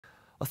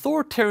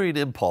Authoritarian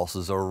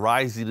impulses are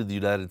rising in the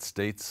United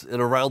States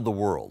and around the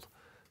world.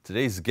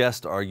 Today's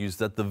guest argues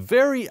that the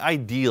very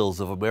ideals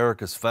of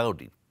America's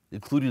founding,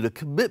 including a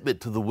commitment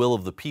to the will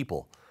of the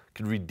people,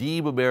 can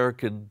redeem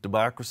American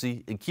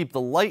democracy and keep the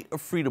light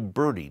of freedom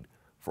burning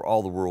for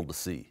all the world to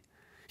see.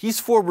 He's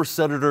former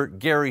Senator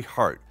Gary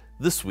Hart,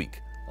 this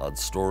week on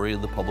Story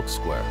in the Public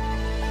Square.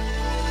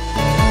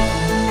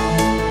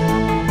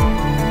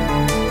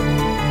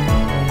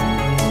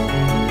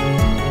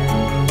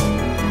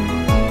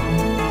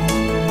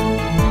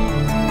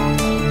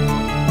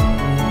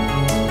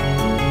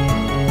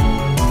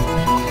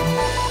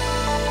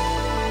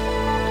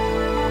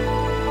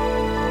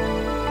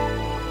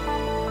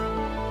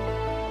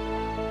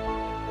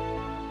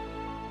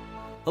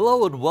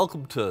 Hello and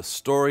welcome to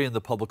Story in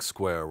the Public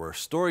Square, where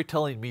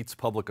storytelling meets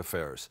public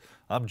affairs.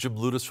 I'm Jim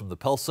Ludis from the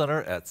Pell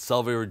Center at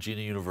Salve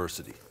Regina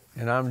University.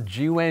 And I'm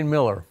G. Wayne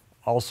Miller,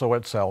 also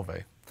at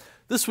Salve.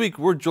 This week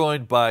we're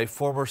joined by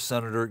former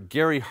Senator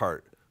Gary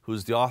Hart, who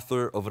is the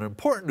author of an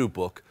important new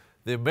book,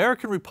 The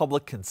American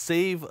Republic Can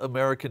Save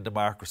American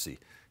Democracy.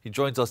 He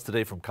joins us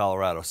today from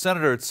Colorado.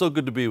 Senator, it's so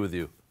good to be with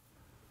you.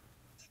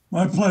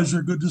 My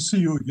pleasure. Good to see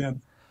you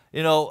again.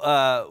 You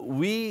know,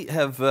 we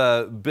have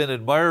been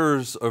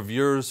admirers of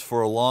yours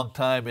for a long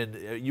time,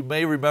 and you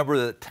may remember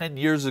that 10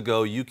 years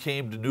ago you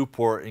came to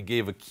Newport and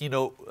gave a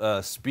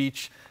keynote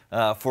speech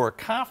for a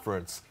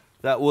conference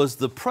that was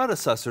the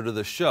predecessor to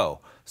the show.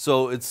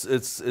 So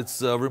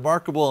it's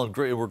remarkable and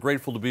great. We're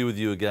grateful to be with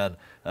you again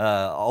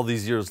all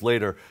these years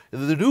later.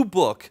 The new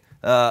book,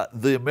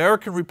 The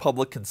American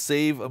Republic Can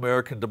Save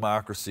American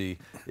Democracy,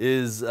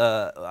 is,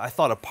 I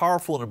thought, a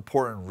powerful and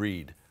important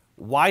read.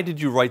 Why did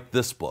you write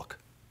this book?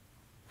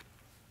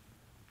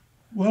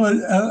 Well,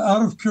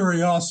 out of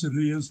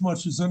curiosity as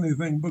much as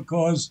anything,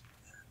 because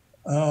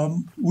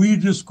we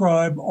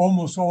describe,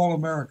 almost all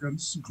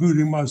Americans,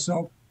 including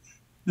myself,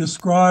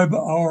 describe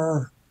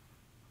our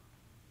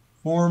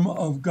form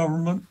of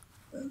government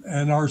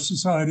and our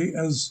society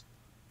as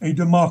a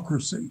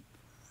democracy.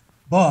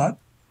 But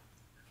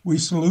we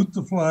salute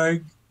the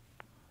flag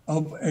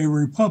of a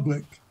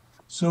republic.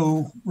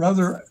 So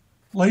rather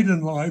late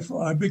in life,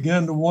 I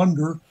began to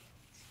wonder,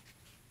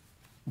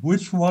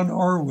 which one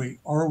are we?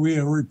 Are we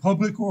a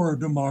republic or a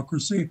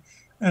democracy?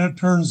 And it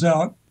turns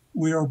out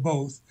we are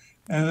both.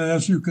 And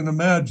as you can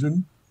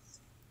imagine,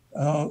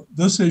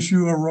 this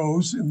issue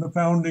arose in the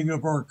founding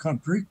of our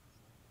country.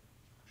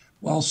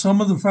 While some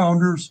of the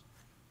founders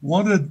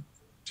wanted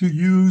to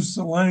use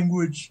the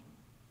language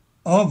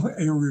of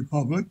a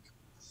republic,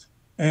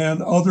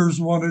 and others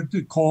wanted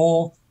to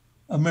call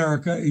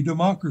America a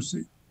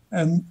democracy.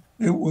 And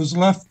it was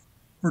left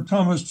for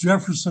Thomas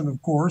Jefferson,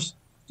 of course,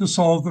 to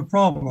solve the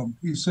problem.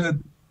 He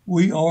said,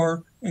 we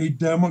are a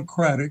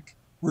democratic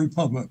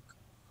republic.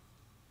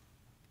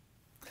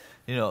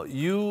 You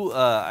know,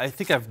 I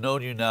think I've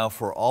known you now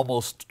for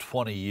almost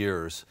 20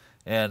 years,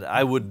 and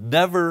I would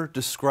never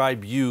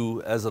describe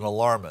you as an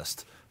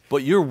alarmist,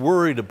 but you're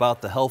worried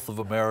about the health of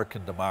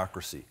American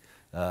democracy.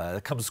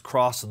 That comes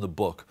across in the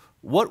book.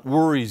 What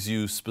worries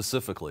you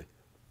specifically?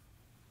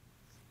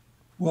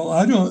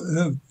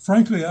 Well,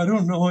 frankly, I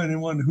don't know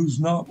anyone who's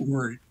not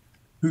worried,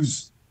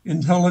 who's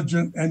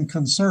intelligent and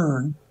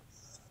concerned.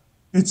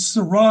 It's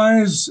the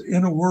rise,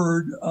 in a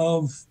word,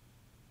 of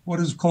what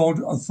is called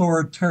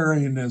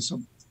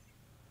authoritarianism.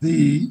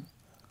 The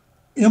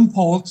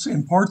impulse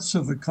in parts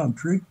of the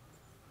country,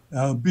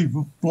 be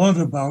blunt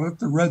about it,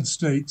 the red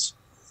states,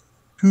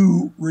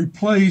 to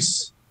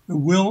replace the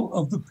will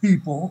of the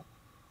people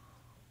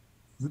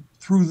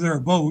through their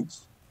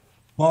votes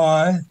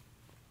by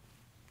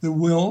the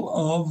will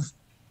of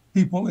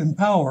people in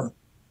power,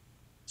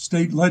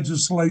 state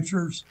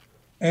legislatures,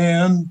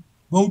 and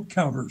vote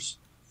counters.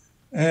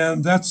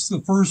 And that's the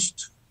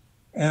first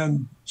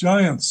and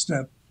giant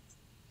step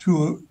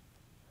to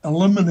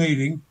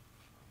eliminating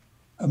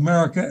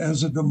America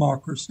as a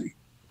democracy.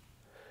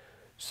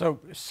 So,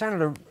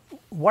 Senator,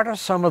 what are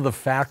some of the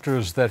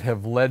factors that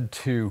have led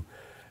to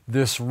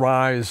this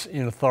rise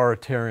in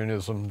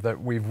authoritarianism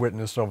that we've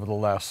witnessed over the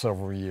last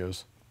several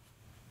years?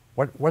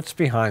 What's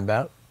behind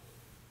that?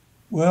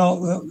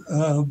 Well,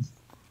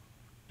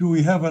 do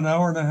we have an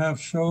hour-and-a-half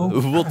show?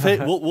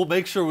 We'll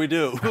make sure we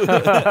do.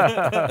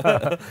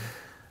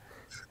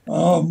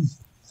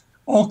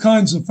 All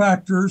kinds of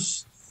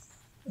factors.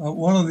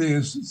 One of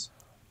these,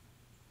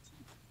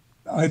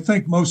 I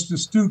think most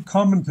astute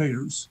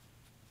commentators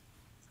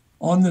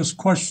on this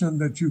question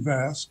that you've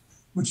asked,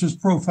 which is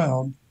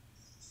profound,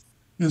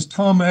 is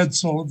Tom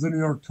Edsall of the New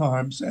York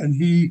Times, and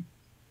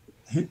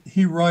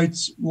he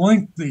writes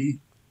lengthy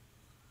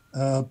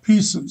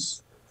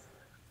pieces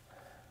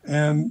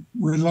and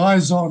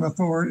relies on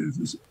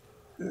authorities,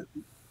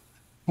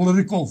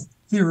 political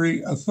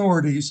theory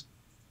authorities,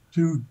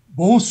 to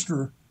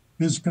bolster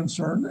his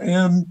concern.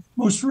 And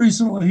most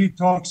recently, he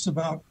talks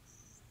about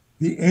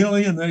the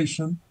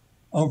alienation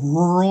of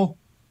rural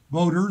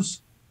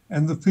voters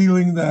and the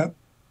feeling that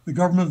the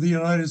government of the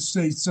United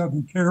States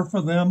doesn't care for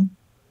them,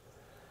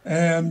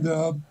 and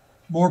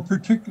more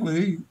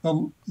particularly,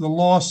 the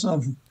loss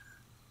of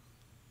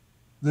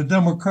the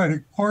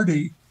Democratic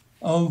Party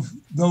of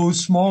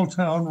those small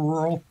town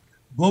rural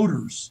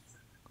voters.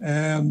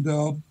 And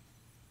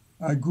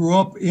I grew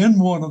up in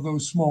one of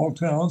those small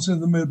towns in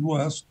the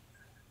Midwest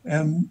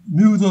and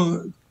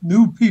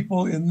knew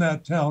people in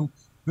that town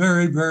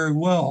very, very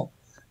well.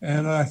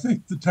 And I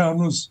think the town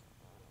was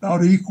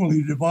about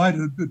equally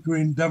divided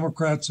between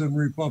Democrats and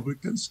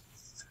Republicans.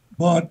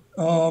 But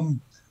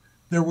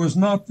there was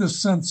not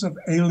this sense of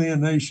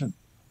alienation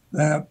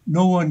that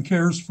no one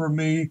cares for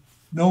me,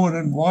 no one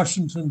in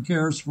Washington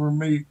cares for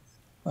me.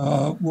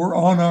 We're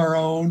on our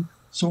own,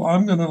 so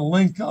I'm going to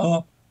link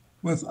up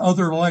with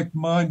other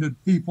like-minded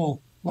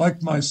people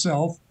like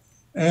myself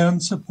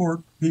and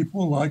support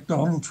people like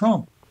Donald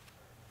Trump.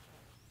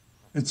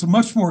 It's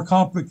much more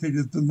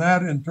complicated than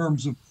that in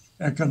terms of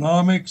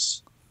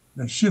economics,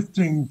 the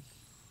shifting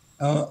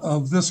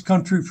of this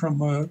country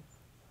from a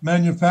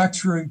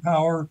manufacturing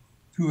power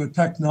to a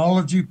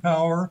technology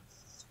power,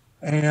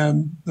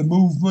 and the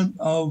movement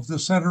of the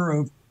center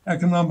of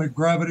economic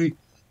gravity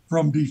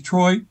from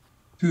Detroit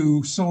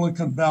to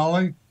Silicon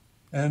Valley,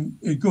 and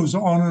it goes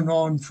on and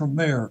on from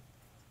there.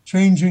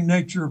 Changing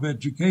nature of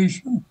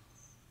education,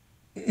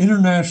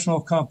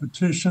 international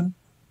competition,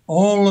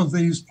 all of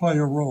these play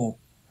a role.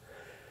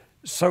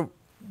 So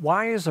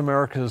why is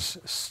America's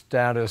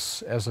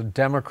status as a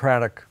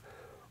democratic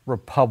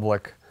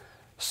republic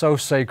so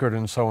sacred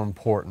and so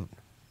important?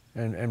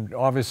 And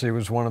obviously it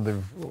was one of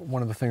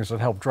the things that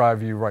helped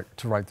drive you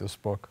to write this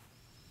book.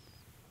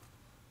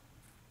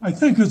 I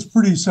think it's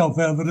pretty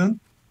self-evident.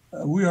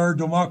 We are a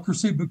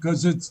democracy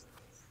because it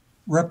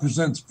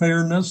represents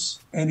fairness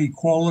and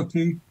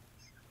equality,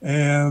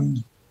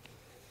 and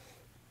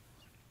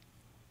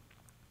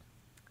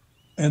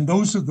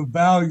those are the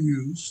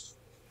values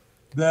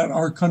that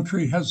our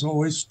country has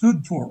always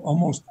stood for,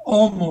 almost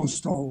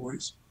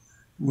always,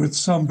 with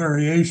some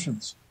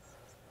variations.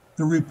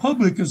 The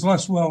Republic is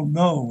less well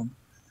known,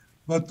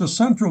 but the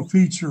central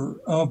feature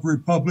of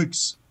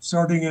republics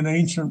starting in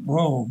ancient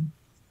Rome,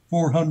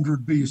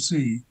 400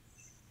 BC,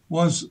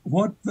 was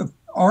what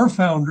our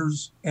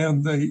founders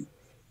and the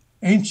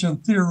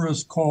ancient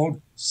theorists called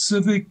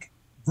civic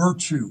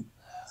virtue.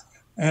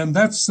 And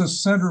that's the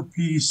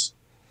centerpiece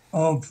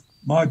of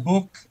my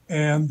book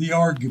and the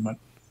argument.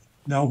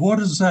 Now, what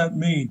does that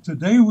mean?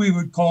 Today, we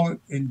would call it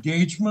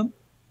engagement,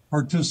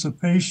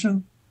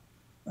 participation,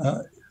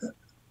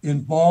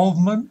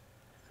 involvement,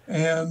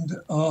 and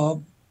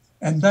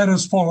that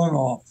has fallen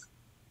off.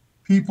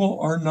 People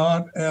are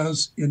not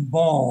as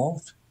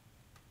involved.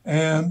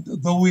 And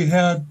though we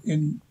had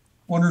in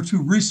one or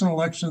two recent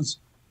elections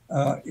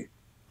a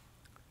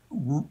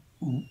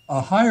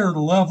higher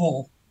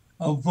level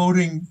of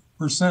voting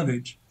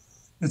percentage,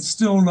 it's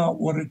still not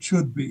what it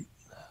should be.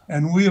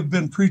 And we have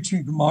been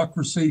preaching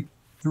democracy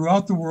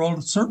throughout the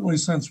world, certainly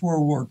since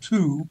World War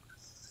II,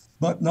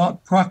 but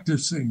not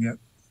practicing it.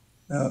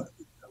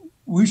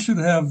 We should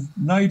have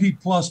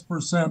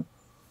 90+%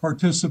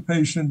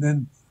 participation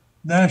in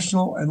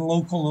national and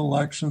local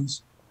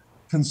elections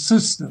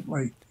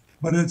consistently,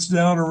 but it's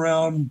down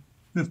around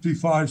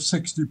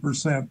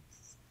 55-60%.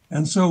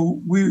 And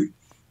so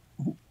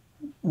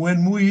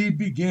when we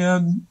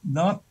began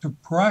not to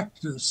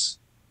practice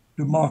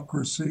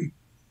democracy,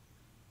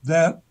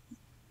 that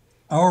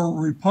our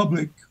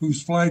republic,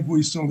 whose flag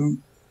we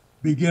salute,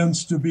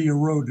 begins to be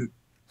eroded.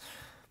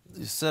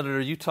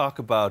 Senator, you talk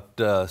about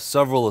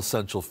several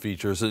essential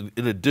features in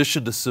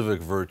addition to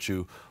civic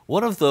virtue.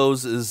 One of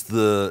those is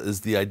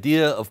the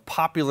idea of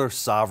popular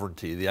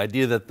sovereignty, the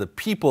idea that the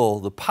people,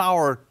 the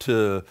power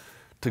to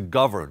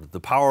govern,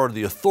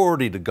 the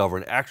authority to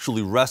govern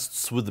actually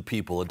rests with the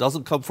people. It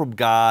doesn't come from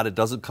God, it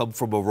doesn't come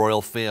from a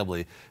royal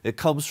family, it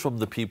comes from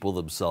the people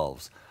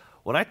themselves.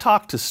 When I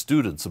talk to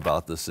students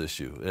about this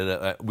issue,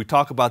 and we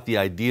talk about the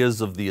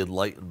ideas of the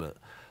Enlightenment,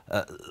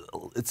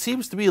 it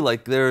seems to me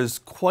like there's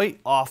quite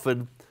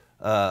often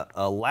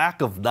a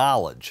lack of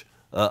knowledge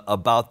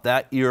about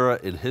that era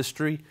in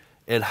history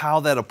and how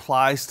that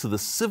applies to the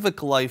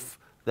civic life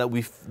that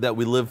we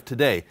live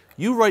today.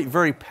 You write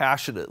very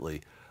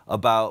passionately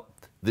about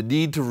the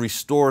need to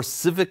restore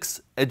civics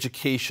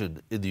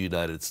education in the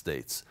United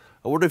States.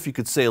 I wonder if you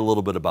could say a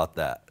little bit about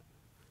that.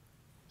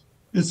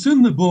 It's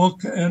in the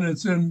book, and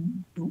it's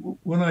in,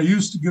 when I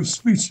used to give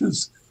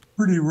speeches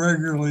pretty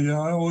regularly,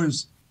 I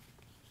always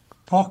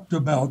talked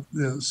about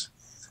this.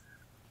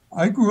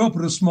 I grew up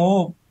in a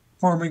small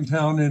farming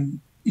town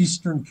in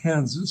eastern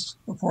Kansas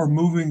before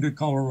moving to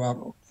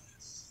Colorado.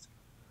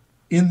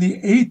 In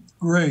the 8th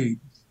grade,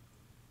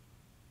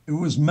 it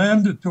was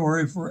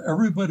mandatory for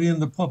everybody in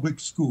the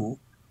public school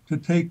to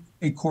take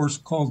a course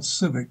called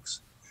civics.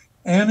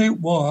 And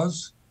it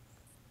was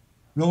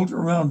built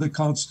around the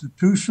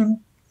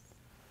Constitution,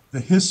 the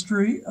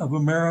history of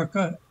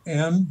America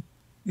and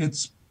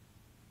its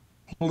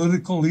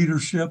political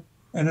leadership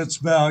and its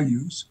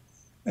values.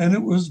 And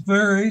it was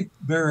very,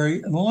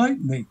 very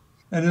enlightening.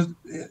 And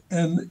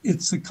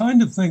it's the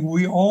kind of thing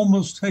we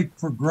almost take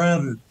for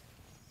granted.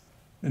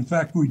 In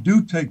fact, we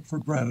do take for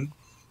granted,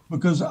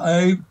 because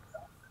I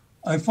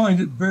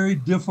find it very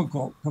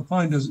difficult to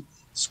find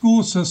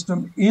school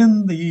system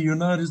in the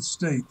United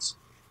States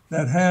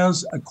that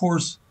has a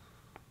course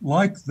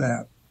like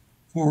that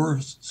for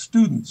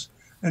students.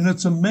 And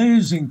it's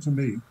amazing to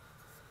me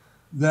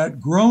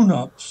that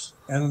grown-ups,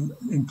 and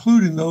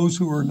including those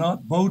who are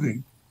not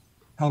voting,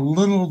 how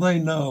little they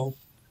know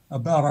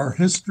about our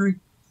history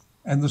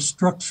and the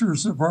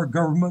structures of our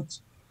government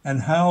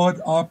and how it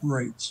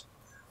operates.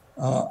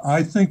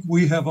 I think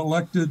we have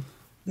elected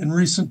in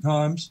recent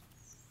times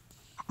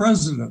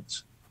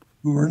presidents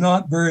who are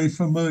not very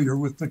familiar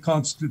with the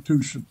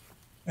Constitution,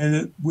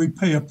 and we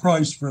pay a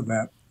price for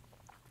that.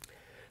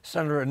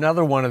 Senator,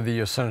 another one of the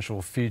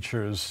essential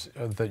features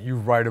that you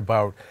write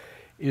about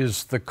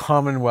is the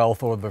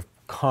Commonwealth or the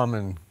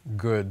common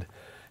good.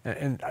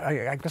 And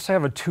I guess I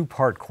have a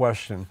two-part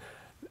question.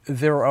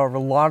 There are a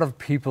lot of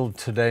people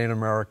today in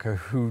America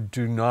who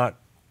do not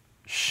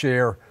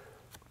share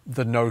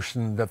the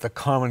notion that the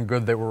common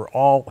good, that we're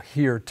all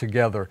here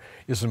together,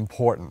 is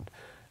important.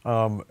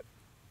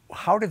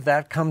 How did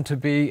that come to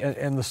be?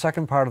 And the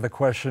second part of the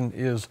question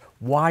is,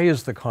 why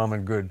is the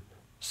common good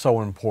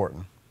so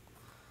important?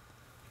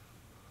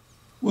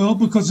 Well,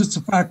 because it's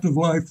a fact of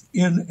life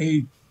in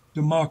a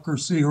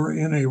democracy or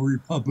in a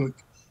republic.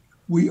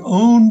 We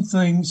own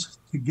things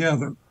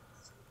together.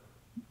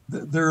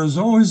 There is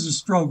always a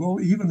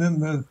struggle, even in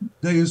the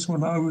days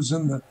when I was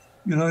in the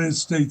United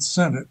States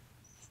Senate,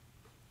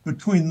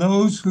 between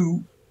those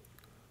who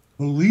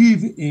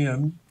believe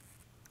in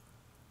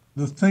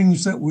the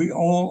things that we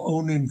all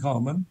own in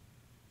common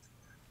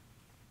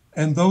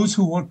and those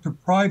who want to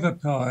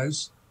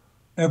privatize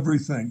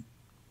everything.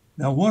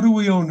 Now, what do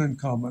we own in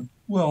common?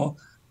 Well,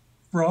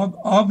 for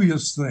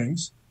obvious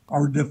things,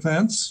 our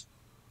defense,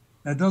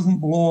 that doesn't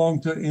belong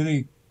to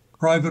any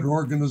private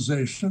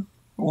organization,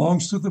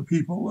 belongs to the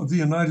people of the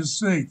United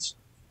States.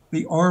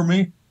 The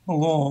Army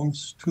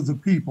belongs to the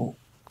people.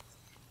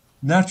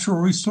 Natural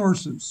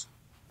resources,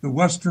 the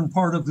western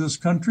part of this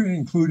country,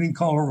 including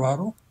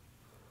Colorado,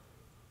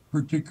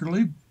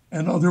 particularly,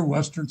 and other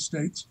western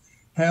states,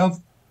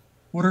 have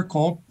what are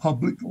called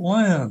public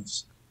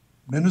lands,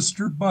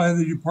 ministered by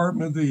the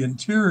Department of the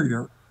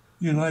Interior,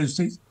 the United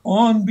States,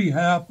 on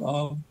behalf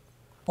of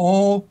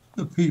all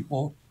the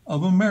people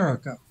of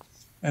America.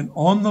 And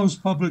on those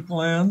public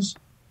lands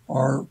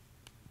are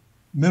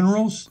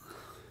minerals,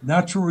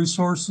 natural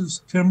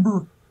resources,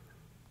 timber,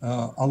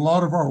 a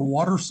lot of our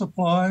water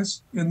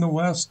supplies in the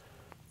West,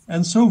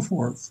 and so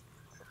forth.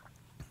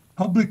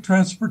 Public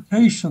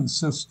transportation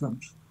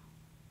systems,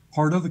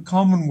 part of the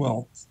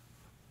Commonwealth.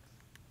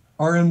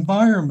 Our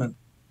environment,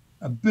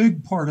 a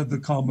big part of the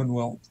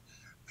Commonwealth.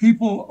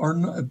 People are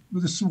not,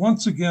 this is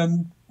once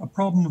again a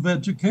problem of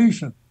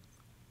education.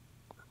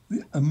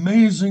 The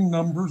amazing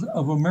numbers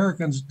of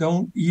Americans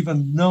don't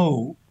even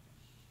know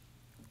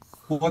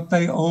what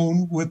they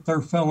own with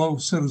their fellow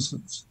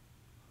citizens.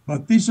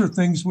 But these are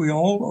things we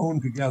all own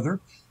together,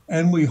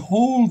 and we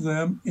hold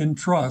them in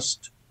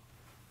trust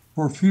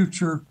for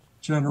future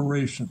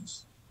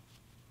generations.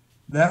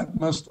 That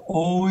must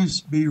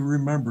always be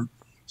remembered.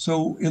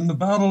 So in the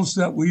battles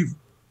that we've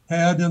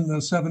had in the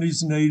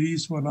 70s and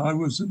 80s when I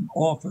was in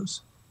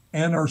office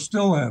and are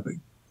still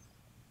having,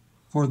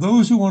 for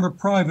those who want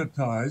to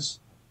privatize,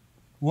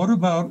 what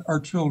about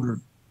our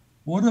children?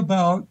 What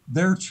about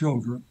their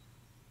children?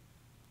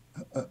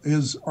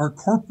 Is our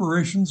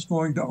corporations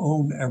going to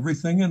own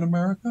everything in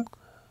America?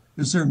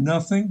 Is there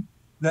nothing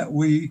that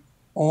we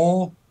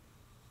all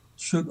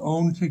should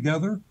own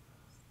together?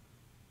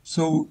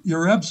 So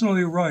you're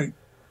absolutely right.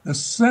 The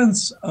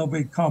sense of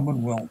a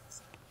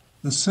commonwealth,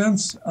 the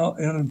sense of,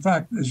 and in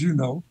fact, as you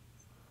know,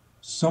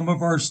 some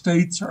of our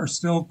states are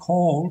still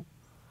called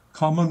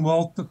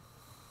Commonwealth of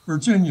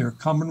Virginia,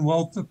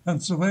 Commonwealth of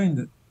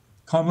Pennsylvania,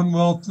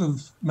 Commonwealth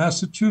of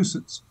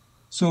Massachusetts.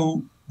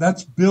 So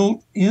that's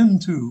built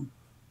into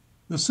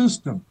the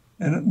system,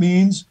 and it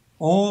means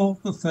all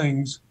the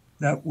things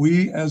that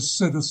we as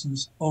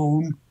citizens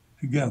own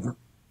together.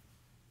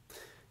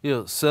 You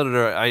know,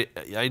 Senator,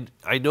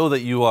 I know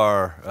that you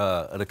are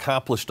an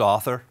accomplished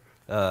author.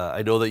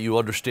 I know that you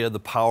understand the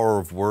power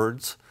of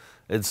words.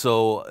 And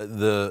so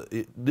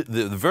the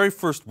very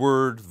first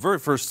word, very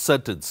first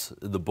sentence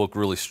in the book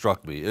really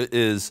struck me. It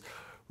is,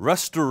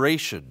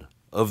 restoration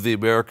of the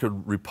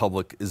American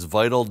Republic is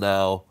vital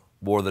now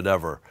more than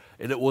ever.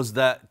 And it was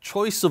that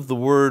choice of the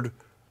word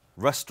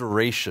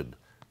restoration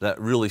that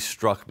really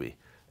struck me.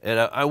 And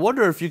I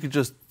wonder if you could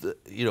just,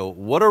 you know,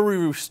 what are we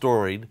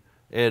restoring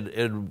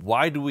and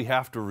why do we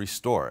have to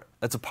restore it?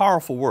 That's a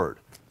powerful word.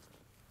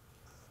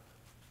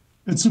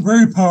 It's a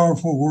very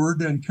powerful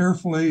word and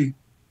carefully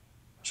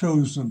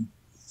chosen.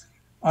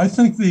 I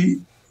think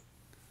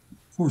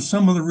for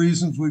some of the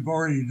reasons we've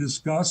already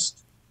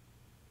discussed,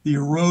 the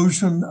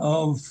erosion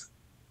of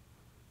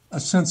a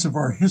sense of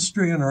our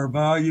history and our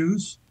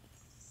values,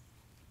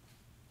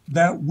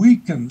 that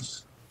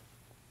weakens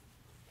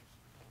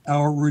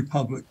our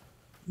republic,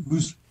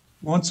 whose,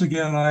 once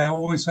again, I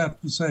always have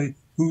to say,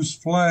 whose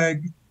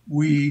flag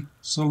we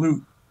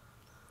salute.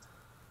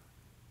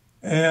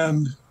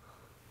 And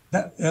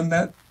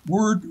that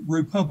word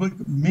republic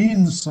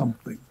means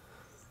something.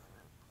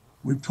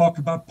 We've talked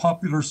about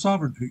popular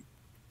sovereignty.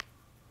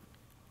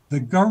 The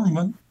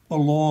government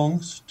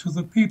belongs to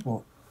the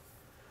people.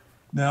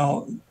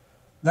 Now,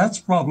 that's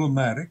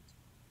problematic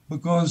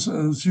because,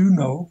 as you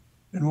know,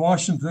 in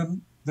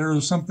Washington, there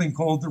is something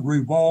called the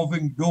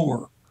revolving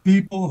door.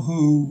 People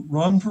who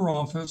run for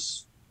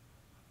office,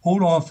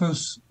 hold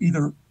office,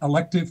 either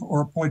elective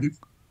or appointed,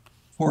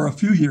 for a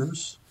few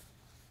years,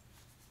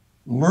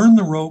 learn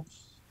the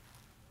ropes,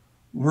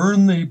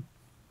 learn the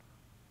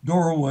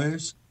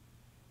doorways,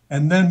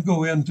 and then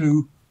go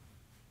into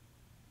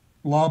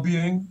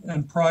lobbying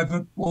and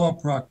private law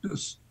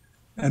practice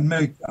and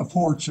make a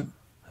fortune.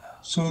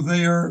 So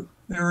they're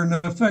in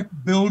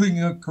effect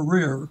building a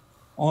career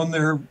on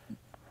their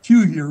few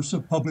years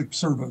of public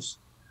service.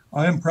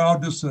 I am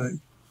proud to say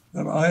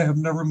that I have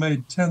never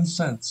made 10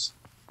 cents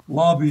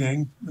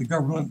lobbying the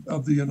government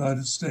of the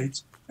United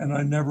States, and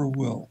I never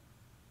will.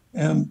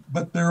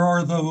 But there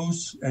are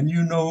those, and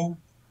you know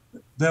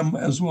them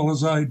as well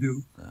as I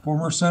do,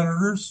 former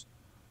senators,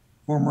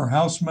 former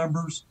House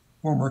members,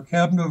 former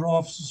cabinet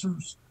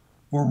officers,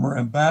 former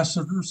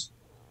ambassadors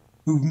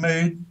who've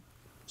made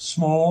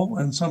small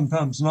and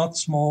sometimes not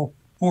small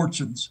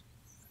fortunes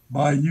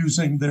by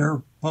using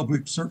their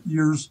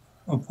years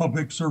of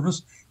public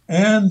service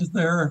and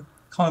their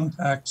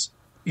contacts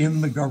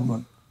in the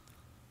government.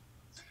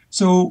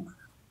 So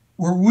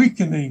we're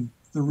weakening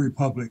the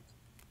republic.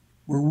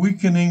 We're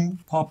weakening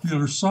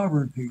popular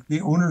sovereignty,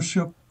 the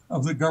ownership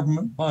of the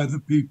government by the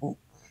people,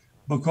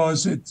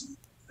 because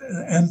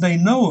and they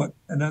know it,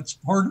 and that's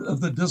part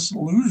of the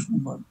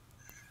disillusionment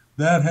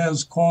that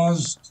has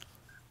caused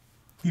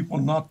people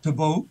not to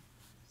vote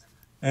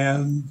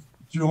and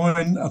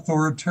join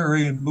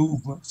authoritarian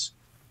movements,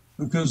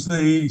 because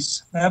they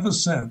have a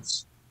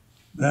sense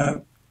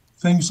that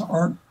things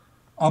aren't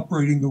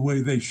operating the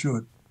way they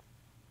should.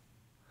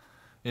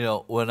 You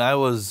know, when I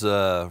was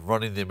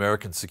running the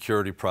American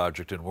Security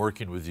Project and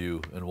working with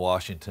you in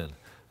Washington,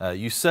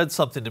 you said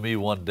something to me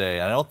one day,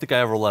 and I don't think I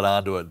ever let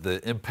on to it,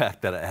 the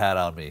impact that it had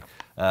on me.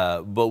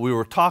 But we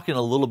were talking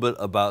a little bit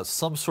about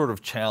some sort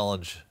of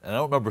challenge, and I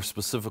don't remember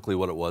specifically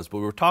what it was, but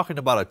we were talking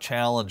about a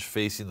challenge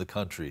facing the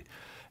country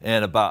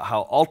and about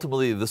how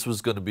ultimately this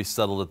was going to be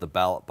settled at the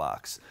ballot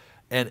box.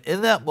 And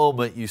in that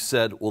moment, you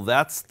said, well,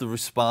 that's the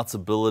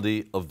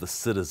responsibility of the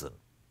citizen.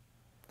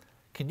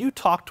 Can you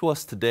talk to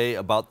us today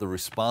about the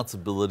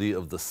responsibility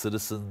of the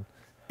citizen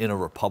in a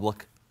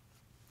republic?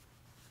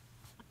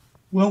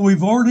 Well,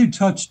 we've already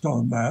touched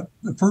on that.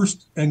 The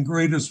first and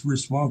greatest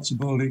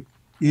responsibility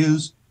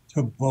is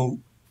to vote.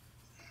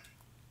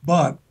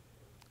 But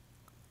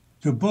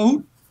to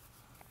vote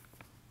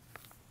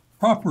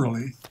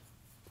properly,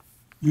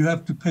 you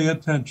have to pay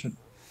attention.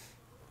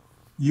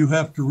 You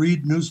have to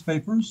read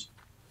newspapers,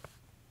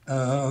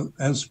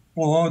 as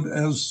flawed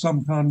as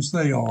sometimes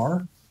they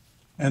are,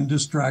 and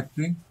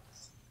distracting.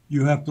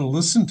 You have to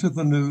listen to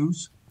the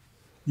news.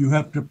 You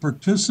have to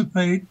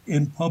participate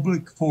in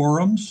public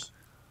forums.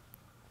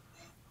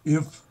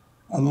 If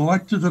an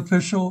elected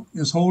official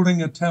is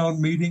holding a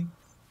town meeting,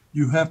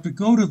 you have to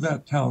go to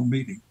that town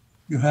meeting.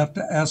 You have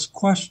to ask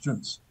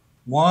questions.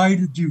 Why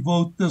did you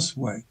vote this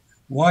way?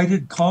 Why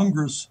did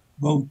Congress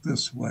vote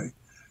this way?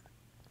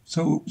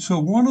 So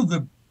one of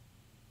the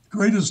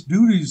greatest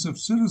duties of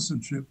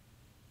citizenship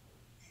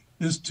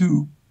is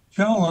to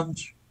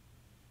challenge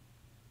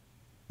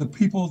the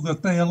people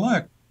that they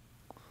elect,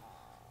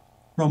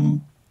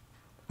 from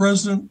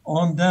president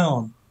on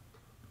down.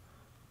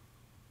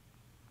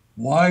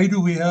 Why do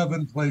we have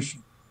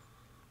inflation?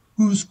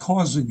 Who's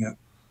causing it?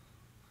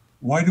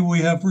 Why do we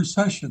have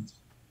recessions?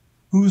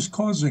 Who's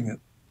causing it?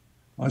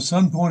 My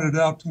son pointed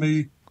out to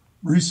me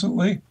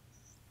recently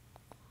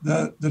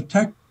that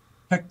the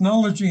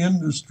technology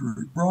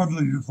industry,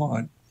 broadly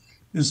defined,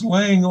 is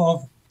laying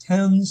off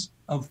tens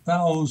of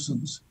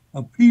thousands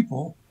of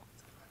people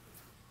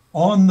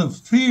on the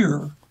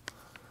fear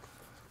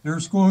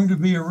there's going to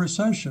be a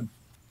recession.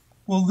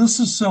 Well,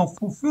 this is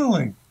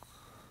self-fulfilling.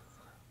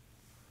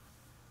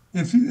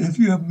 If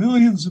you have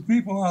millions of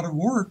people out of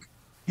work,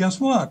 guess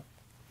what?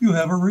 You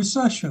have a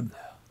recession.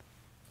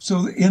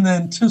 So in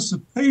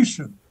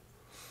anticipation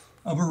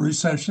of a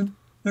recession,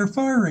 they're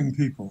firing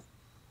people.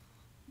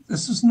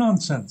 This is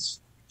nonsense.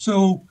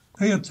 So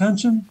pay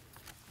attention,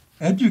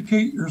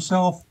 educate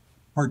yourself,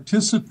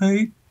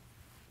 participate,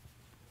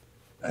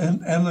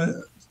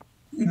 and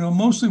you know,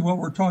 mostly what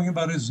we're talking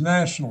about is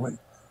nationally,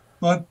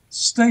 but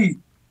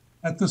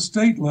at the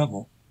state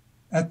level,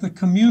 at the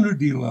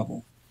community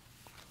level.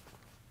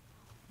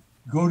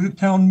 Go to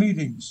town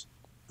meetings,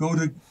 go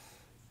to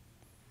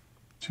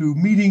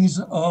meetings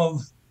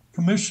of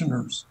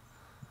commissioners,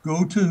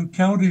 go to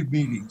county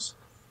meetings.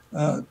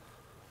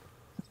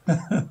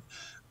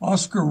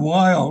 Oscar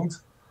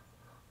Wilde,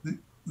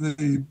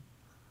 the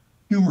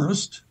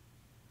humorist,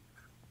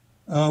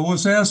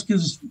 was asked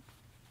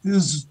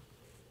his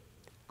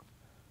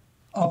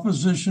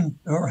opposition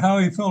or how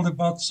he felt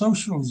about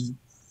socialism.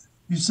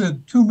 He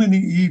said, too many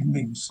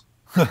evenings.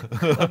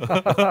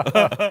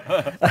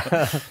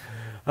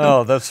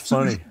 Oh, that's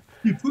funny.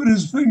 He put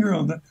his finger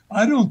on that.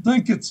 I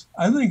think it's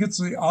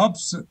the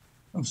opposite.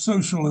 of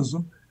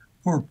socialism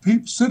for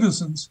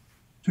citizens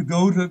to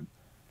go to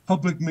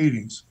public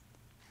meetings,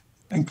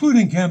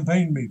 including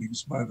campaign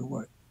meetings, by the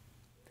way.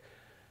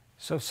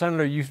 So,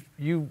 Senator,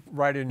 you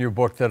write in your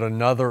book that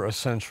another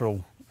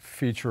essential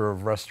feature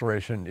of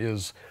restoration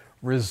is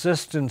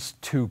resistance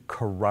to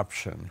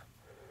corruption.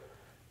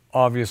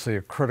 Obviously,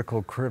 a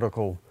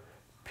critical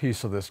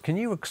piece of this. Can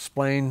you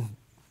explain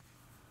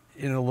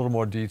in a little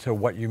more detail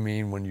what you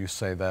mean when you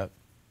say that?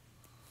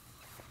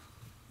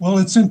 Well,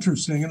 it's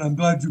interesting, and I'm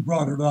glad you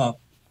brought it up,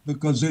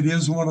 because it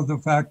is one of the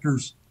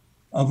factors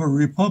of a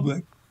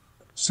republic,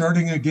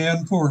 starting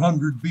again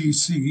 400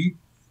 BC,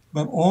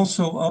 but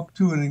also up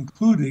to and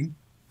including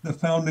the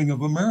founding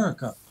of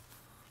America.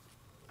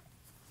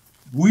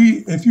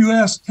 If you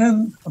ask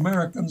 10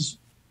 Americans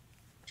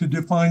to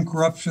define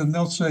corruption,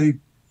 they'll say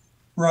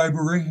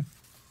bribery,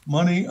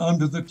 money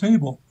under the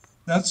table.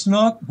 That's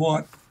not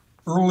what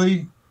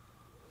early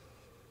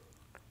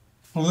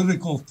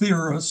political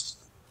theorists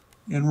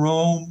in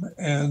Rome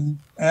and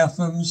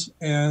Athens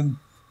and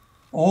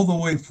all the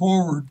way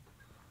forward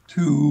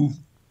to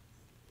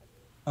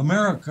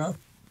America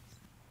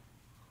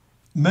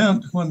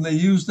meant when they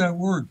used that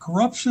word.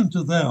 Corruption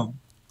to them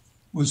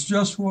was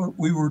just what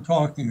we were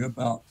talking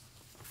about,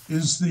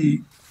 is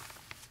the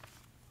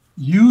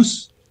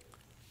use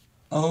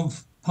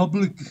of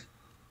public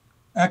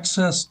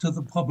access to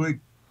the public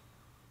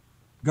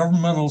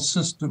governmental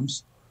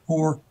systems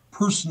for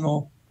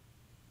personal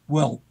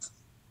wealth.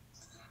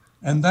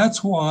 And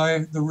that's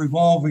why the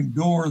revolving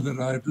door that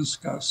I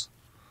discussed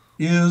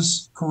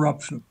is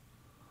corruption.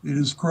 It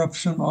is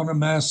corruption on a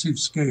massive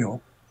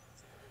scale.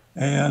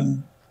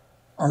 And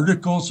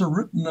articles are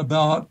written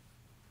about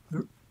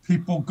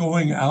people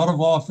going out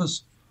of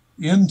office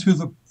into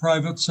the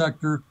private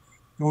sector,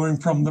 going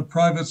from the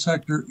private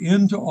sector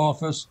into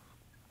office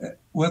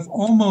with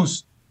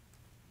almost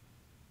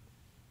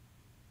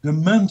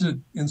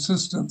demented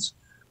insistence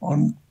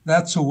on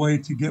that's a way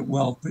to get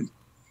wealthy.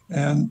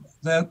 And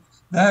that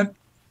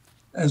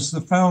as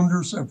the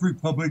founders of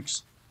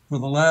republics for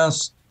the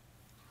last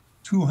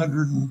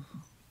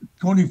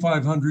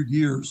 2,500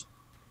 years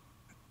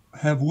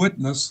have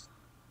witnessed,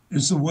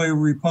 is the way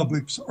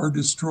republics are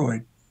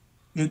destroyed.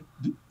 It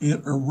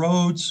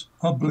erodes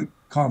public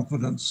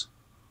confidence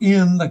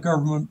in the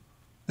government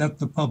that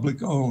the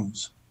public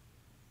owns.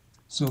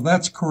 So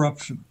that's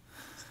corruption.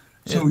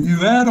 So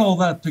you add all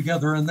that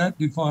together, and that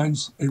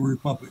defines a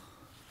republic.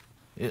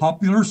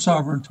 Popular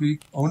sovereignty,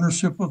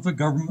 ownership of the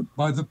government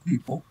by the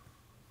people,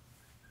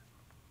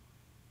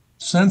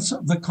 sense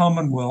of the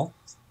commonwealth,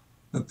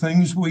 the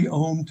things we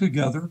own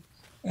together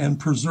and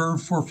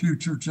preserve for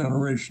future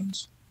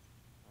generations,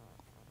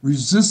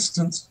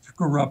 resistance to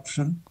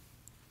corruption,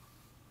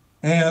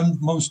 and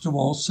most of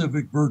all,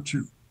 civic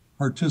virtue,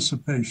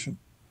 participation.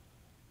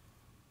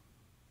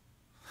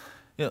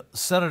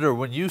 Senator,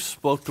 when you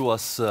spoke to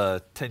us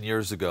 10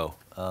 years ago,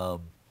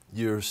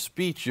 your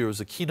speech, there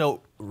was a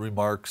keynote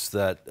remarks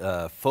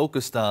that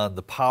focused on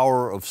the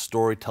power of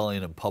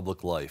storytelling in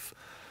public life.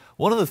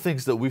 One of the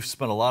things that we've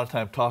spent a lot of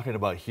time talking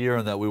about here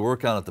and that we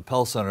work on at the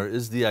Pell Center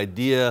is the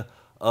idea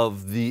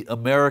of the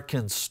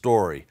American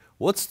story.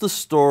 What's the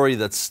story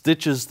that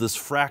stitches this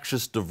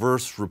fractious,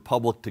 diverse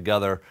republic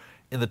together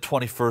in the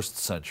 21st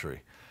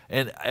century?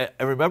 And I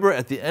remember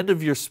at the end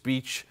of your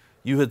speech,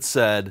 you had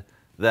said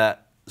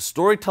that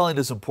storytelling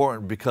is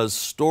important because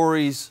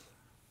stories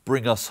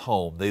bring us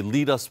home. They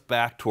lead us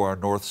back to our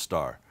North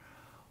Star.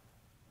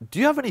 Do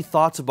you have any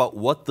thoughts about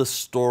what the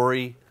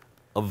story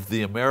of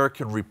the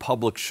American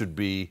Republic should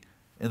be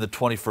in the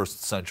 21st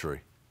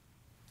century?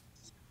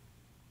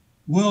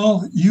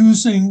 Well,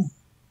 using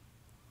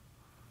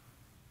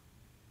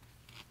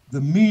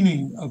the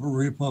meaning of a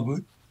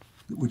republic,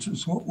 which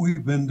is what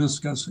we've been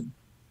discussing,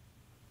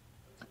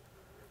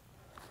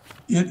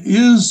 it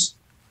is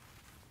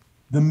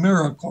the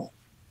miracle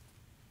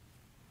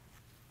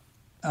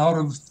out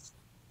of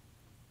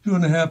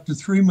 2.5 to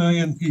 3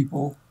 million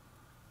people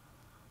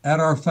at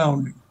our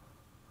founding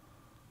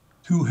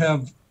to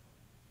have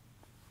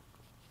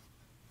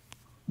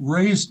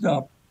raised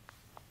up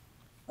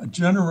a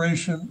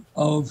generation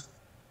of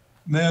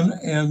men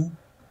and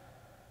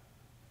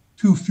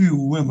too few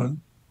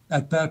women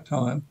at that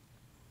time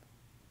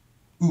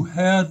who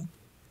had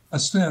a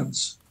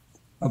sense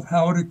of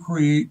how to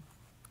create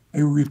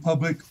a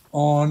republic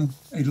on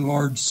a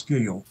large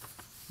scale.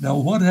 Now,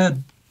 what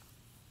had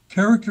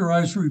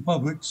characterized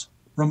republics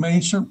from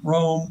ancient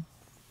Rome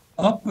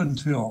up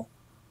until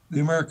the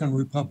American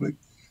Republic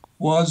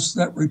was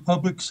that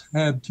republics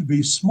had to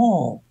be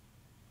small.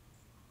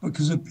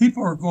 Because if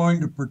people are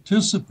going to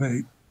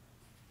participate,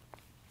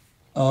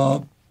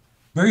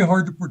 very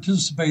hard to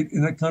participate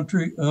in a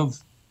country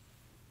of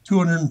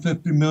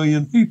 250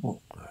 million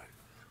people.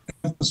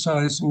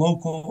 Emphasize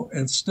local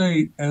and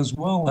state as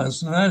well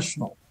as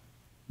national.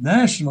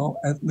 National,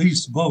 at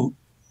least vote,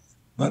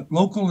 but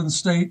local and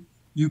state,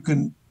 you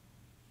can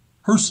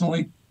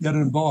personally get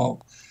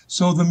involved.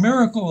 So the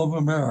miracle of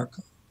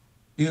America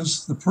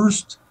is the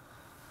first,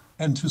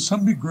 and to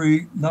some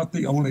degree, not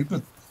the only,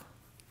 but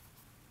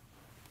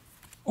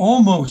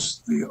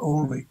almost the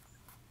only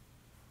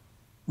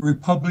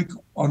republic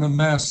on a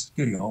mass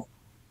scale.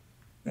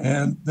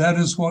 And that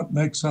is what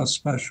makes us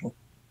special.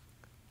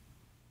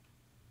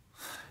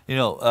 You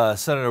know,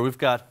 Senator, we've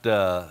got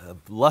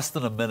less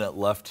than a minute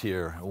left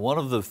here. One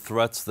of the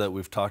threats that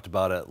we've talked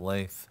about at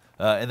length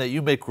and that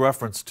you make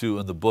reference to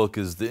in the book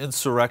is the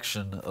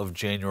insurrection of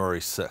January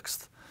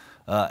 6th.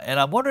 And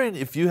I'm wondering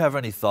if you have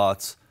any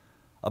thoughts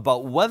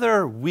about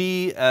whether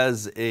we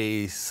as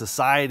a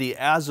society,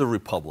 as a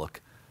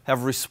republic,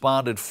 have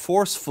responded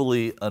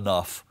forcefully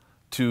enough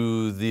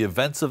to the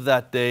events of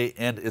that day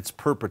and its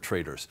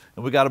perpetrators.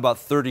 And we got about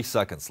 30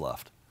 seconds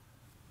left.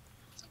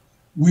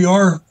 We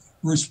are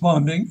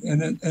responding,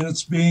 and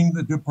it's being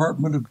the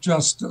Department of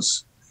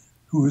Justice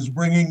who is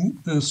bringing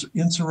this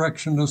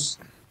insurrectionists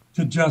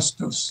to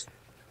justice.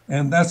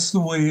 And that's the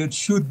way it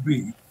should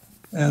be.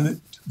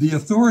 And the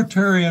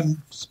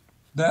authoritarians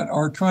that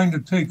are trying to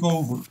take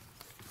over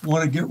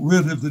want to get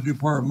rid of the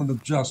Department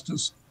of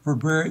Justice for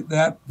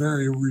that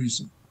very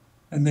reason.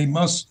 And they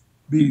must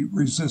be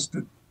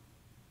resisted.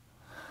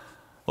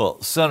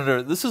 Well,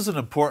 Senator, this is an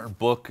important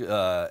book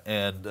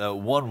and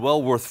one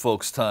well worth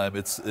folks' time.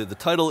 The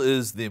title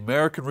is The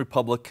American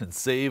Republic Can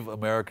Save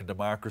American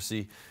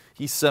Democracy.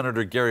 He's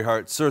Senator Gary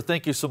Hart. Sir,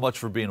 thank you so much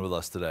for being with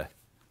us today.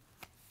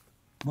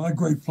 My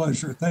great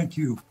pleasure. Thank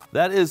you.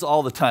 That is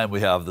all the time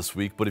we have this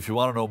week, but if you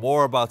want to know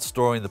more about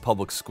storing the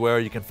public square,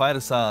 you can find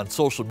us on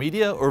social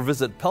media or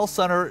visit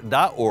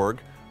pellcenter.org,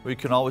 where you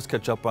can always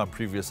catch up on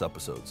previous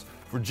episodes.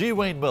 For G.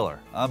 Wayne Miller,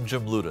 I'm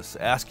Jim Ludis,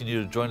 asking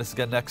you to join us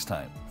again next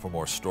time for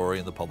more Story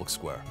in the Public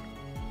Square.